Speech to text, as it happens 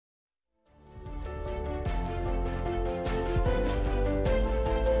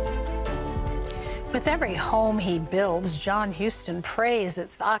With every home he builds, John Houston prays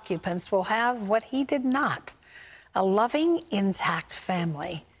its occupants will have what he did not, a loving, intact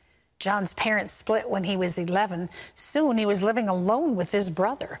family. John's parents split when he was 11. Soon he was living alone with his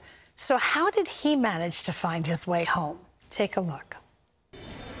brother. So how did he manage to find his way home? Take a look.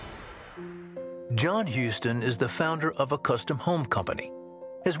 John Houston is the founder of a custom home company,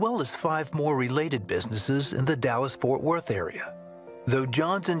 as well as 5 more related businesses in the Dallas-Fort Worth area. Though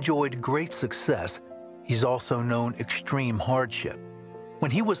John's enjoyed great success, he's also known extreme hardship.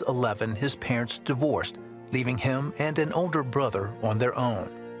 When he was 11, his parents divorced, leaving him and an older brother on their own.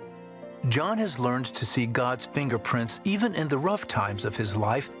 John has learned to see God's fingerprints even in the rough times of his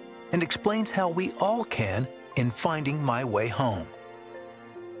life and explains how we all can in finding my way home.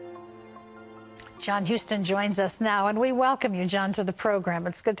 John Houston joins us now, and we welcome you, John, to the program.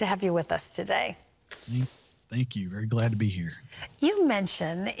 It's good to have you with us today. Thank you. Very glad to be here. You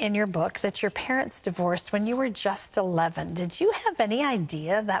mention in your book that your parents divorced when you were just 11. Did you have any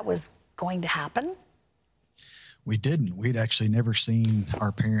idea that was going to happen? We didn't. We'd actually never seen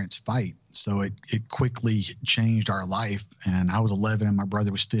our parents fight. So it quickly changed our life. And I was 11 and my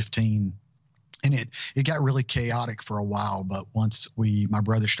brother was 15. And it got really chaotic for a while. But once my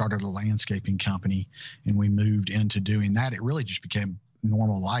brother started a landscaping company and we moved into doing that, it really just became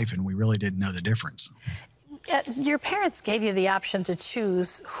normal life and we really didn't know the difference. Your parents gave you the option to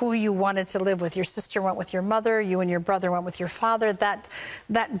choose who you wanted to live with. Your sister went with your mother, you and your brother went with your father. That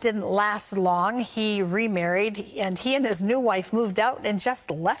didn't last long. He remarried, and he and his new wife moved out and just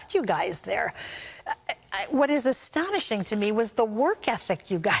left you guys there. What is astonishing to me was the work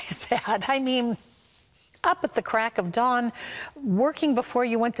ethic you guys had. I mean, up at the crack of dawn, working before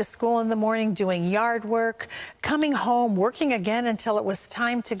you went to school in the morning, doing yard work, coming home, working again until it was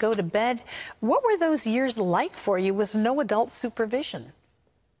time to go to bed. What were those years like for you with no adult supervision?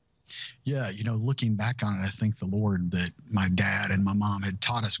 Yeah, looking back on it, I thank the Lord that my dad and my mom had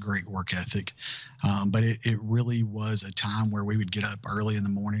taught us great work ethic. But it really was a time where we would get up early in the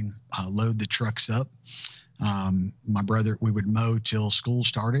morning, load the trucks up. My brother, we would mow till school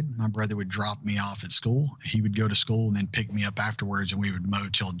started. My brother would drop me off at school. He would go to school and then pick me up afterwards, and we would mow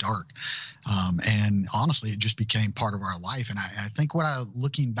till dark. And honestly, it just became part of our life. And I think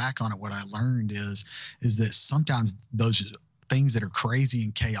looking back on it, what I learned is that sometimes those things that are crazy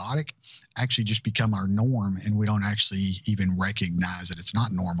and chaotic actually just become our norm, and we don't actually even recognize that it's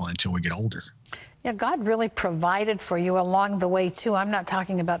not normal until we get older. Yeah, God really provided for you along the way, too. I'm not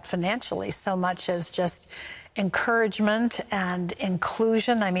talking about financially so much as just encouragement and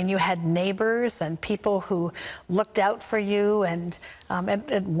inclusion. I mean, you had neighbors and people who looked out for you. And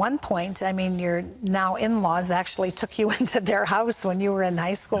at one point, I mean, your now in-laws actually took you into their house when you were in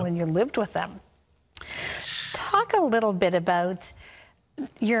high school. Yep. And you lived with them. Talk a little bit about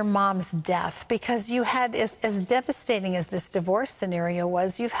your mom's death, because you had, as devastating as this divorce scenario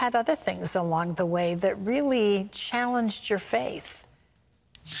was, you've had other things along the way that really challenged your faith.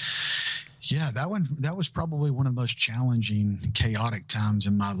 Yeah, that was probably one of the most challenging, chaotic times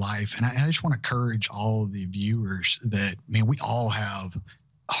in my life. And I just want to encourage all of the viewers that, man, we all have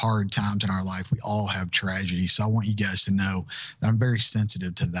hard times in our life. We all have tragedy. So I want you guys to know that I'm very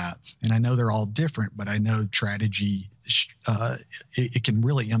sensitive to that. And I know they're all different, but I know tragedy, it can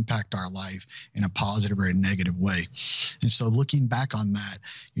really impact our life in a positive or a negative way. And so looking back on that,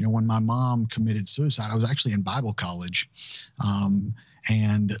 when my mom committed suicide, I was actually in Bible college.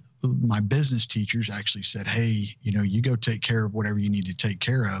 And my business teachers actually said, hey, you go take care of whatever you need to take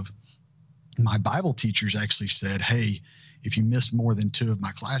care of. My Bible teachers actually said, hey, if you miss more than 2 of my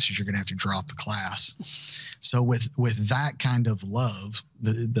classes, you're going to have to drop the class. So with that kind of love,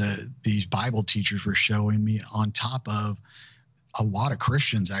 these Bible teachers were showing me, on top of a lot of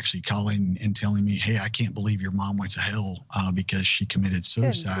Christians actually calling and telling me, hey, I can't believe your mom went to hell because she committed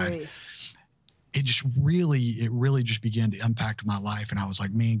suicide. It really just began to impact my life. And I was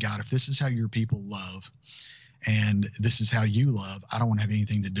like, man, God, if this is how your people love, and this is how you love, I don't want to have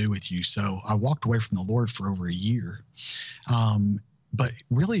anything to do with you. So I walked away from the Lord for over a year. But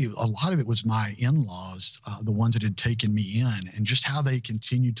really, a lot of it was my in-laws, the ones that had taken me in, and just how they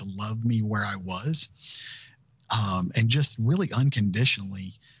continued to love me where I was, and just really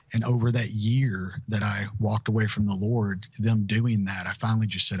unconditionally. And over that year that I walked away from the Lord, them doing that, I finally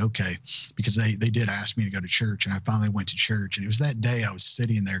just said, okay, because they did ask me to go to church, and I finally went to church. And it was that day I was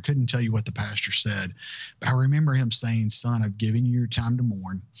sitting there, couldn't tell you what the pastor said, but I remember him saying, son, I've given you your time to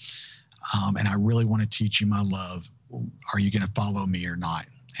mourn, and I really want to teach you my love. Are you going to follow me or not?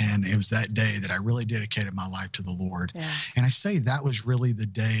 And it was that day that I really dedicated my life to the Lord. Yeah. And I say that was really the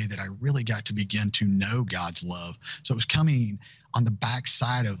day that I really got to begin to know God's love. So it was coming on the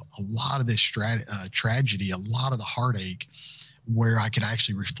backside of a lot of this tragedy, a lot of the heartache, where I could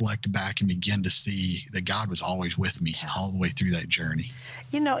actually reflect back and begin to see that God was always with me all the way through that journey.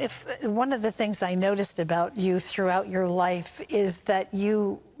 You know, if one of the things I noticed about you throughout your life is that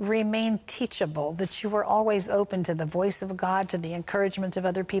you remain teachable, that you were always open to the voice of God, to the encouragement of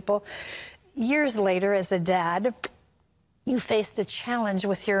other people. Years later, as a dad, you faced a challenge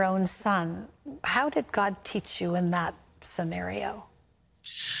with your own son. How did God teach you in that scenario?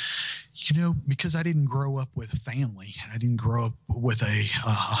 You know, because I didn't grow up with a family, I didn't grow up with a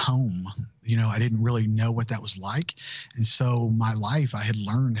home, you know, I didn't really know what that was like. And so my life, I had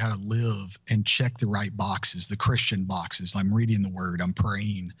learned how to live and check the right boxes, the Christian boxes. I'm reading the word, I'm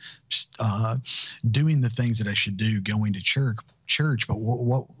praying, doing the things that I should do, going to church. But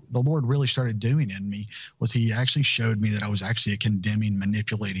what the Lord really started doing in me was he actually showed me that I was actually a condemning,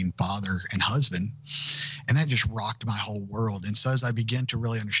 manipulating father and husband. And that just rocked my whole world. And so as I began to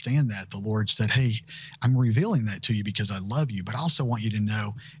really understand that, the Lord said, hey, I'm revealing that to you because I love you, but I also want you to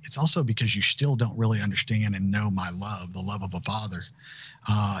know it's also because you still don't really understand and know my love, the love of a father.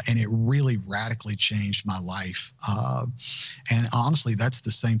 And it really radically changed my life. And honestly, that's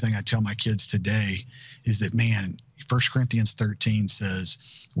the same thing I tell my kids today is that, man, 1 Corinthians 13 says,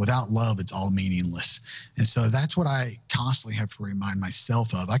 without love, it's all meaningless. And so that's what I constantly have to remind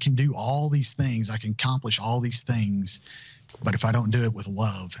myself of. I can do all these things. I can accomplish all these things. But if I don't do it with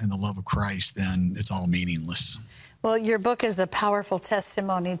love and the love of Christ, then it's all meaningless. Well, your book is a powerful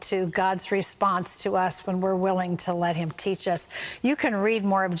testimony to God's response to us when we're willing to let him teach us. You can read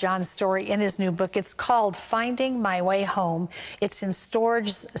more of John's story in his new book. It's called Finding My Way Home. It's in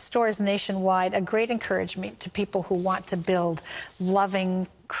stores nationwide, a great encouragement to people who want to build loving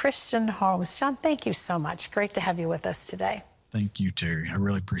Christian homes. John, thank you so much. Great to have you with us today. Thank you, Terry. I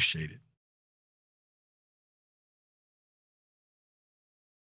really appreciate it.